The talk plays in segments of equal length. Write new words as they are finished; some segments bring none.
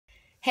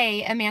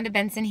Hey, Amanda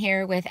Benson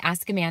here with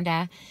Ask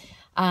Amanda.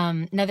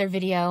 Another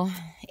video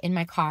in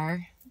my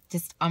car,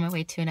 just on my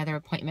way to another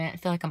appointment. I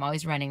feel like I'm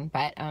always running,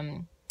 but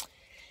I'm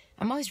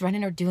always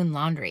running or doing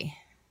laundry.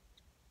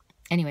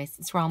 Anyways,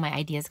 it's where all my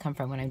ideas come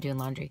from when I'm doing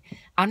laundry.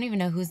 I don't even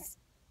know whose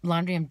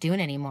laundry I'm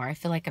doing anymore. I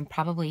feel like I'm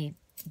probably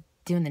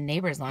doing the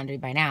neighbor's laundry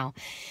by now.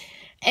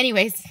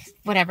 Anyways,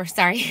 whatever,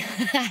 sorry.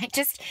 I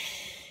just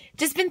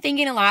been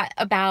thinking a lot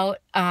about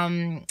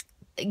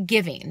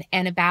giving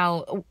and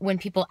about when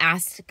people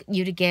ask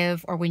you to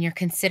give or when you're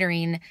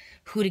considering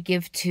who to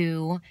give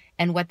to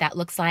and what that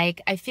looks like.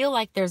 I feel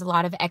like there's a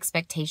lot of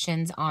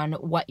expectations on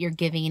what you're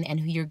giving and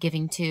who you're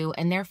giving to,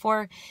 and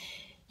therefore,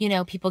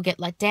 people get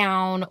let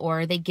down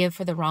or they give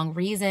for the wrong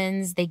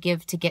reasons. They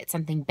give to get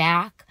something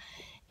back.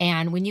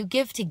 And when you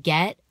give to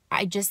get,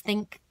 I just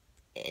think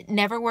it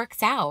never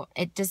works out.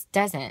 It just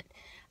doesn't.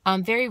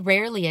 Very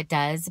rarely it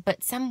does,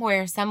 but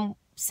somewhere, some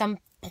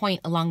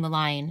point along the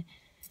line,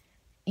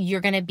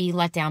 you're going to be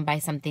let down by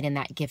something in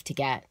that give to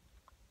get.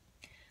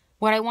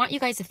 What I want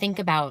you guys to think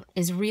about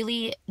is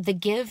really the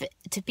give.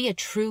 To be a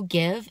true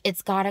give,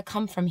 it's got to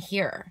come from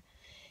here.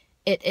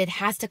 It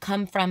has to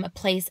come from a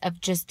place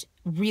of just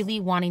really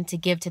wanting to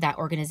give to that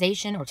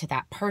organization or to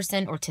that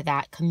person or to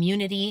that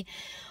community,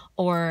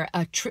 or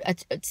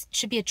it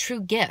should be a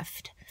true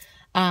gift.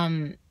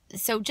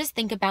 So just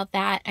think about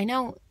that. I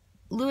know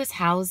Lewis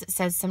Howes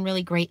says some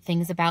really great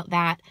things about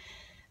that.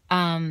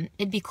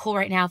 It'd be cool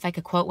right now if I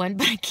could quote one,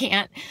 but I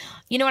can't.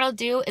 You know what I'll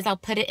do is I'll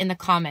put it in the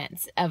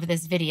comments of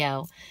this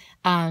video.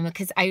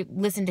 Because I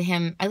listen to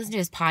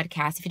his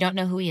podcast. If you don't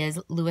know who he is,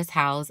 Lewis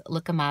Howes,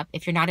 look him up.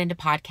 If you're not into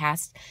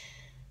podcasts,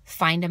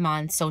 find him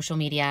on social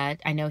media.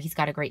 I know he's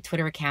got a great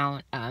Twitter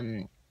account,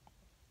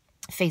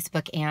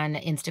 Facebook and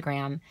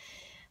Instagram,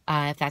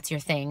 if that's your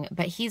thing.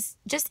 But he's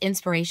just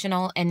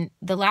inspirational. And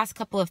the last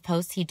couple of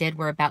posts he did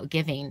were about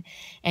giving.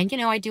 And,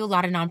 I do a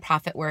lot of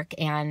nonprofit work,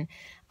 and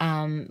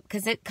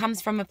because it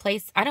comes from a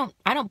place, I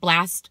don't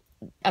blast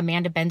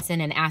Amanda Benson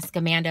and Ask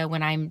Amanda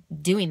when I'm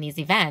doing these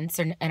events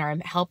and I'm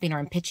helping or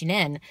I'm pitching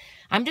in.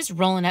 I'm just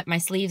rolling up my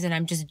sleeves and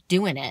I'm just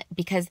doing it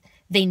because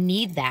they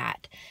need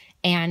that.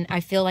 And I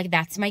feel like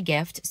that's my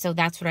gift. So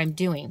that's what I'm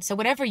doing. So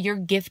whatever your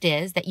gift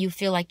is that you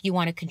feel like you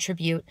want to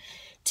contribute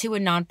to a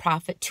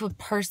nonprofit, to a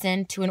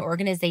person, to an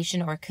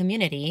organization or a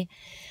community,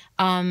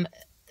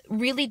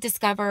 really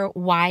discover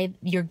why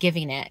you're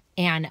giving it,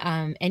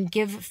 and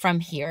give from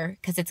here,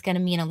 because it's going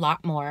to mean a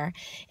lot more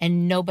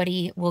and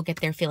nobody will get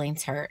their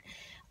feelings hurt.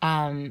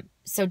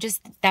 So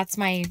that's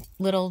my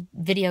little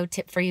video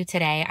tip for you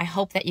today. I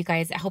hope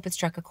it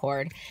struck a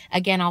chord.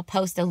 Again, I'll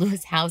post a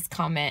Lewis Howes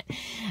comment,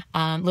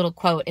 little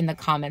quote in the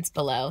comments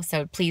below.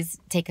 So please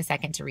take a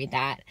second to read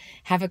that.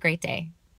 Have a great day.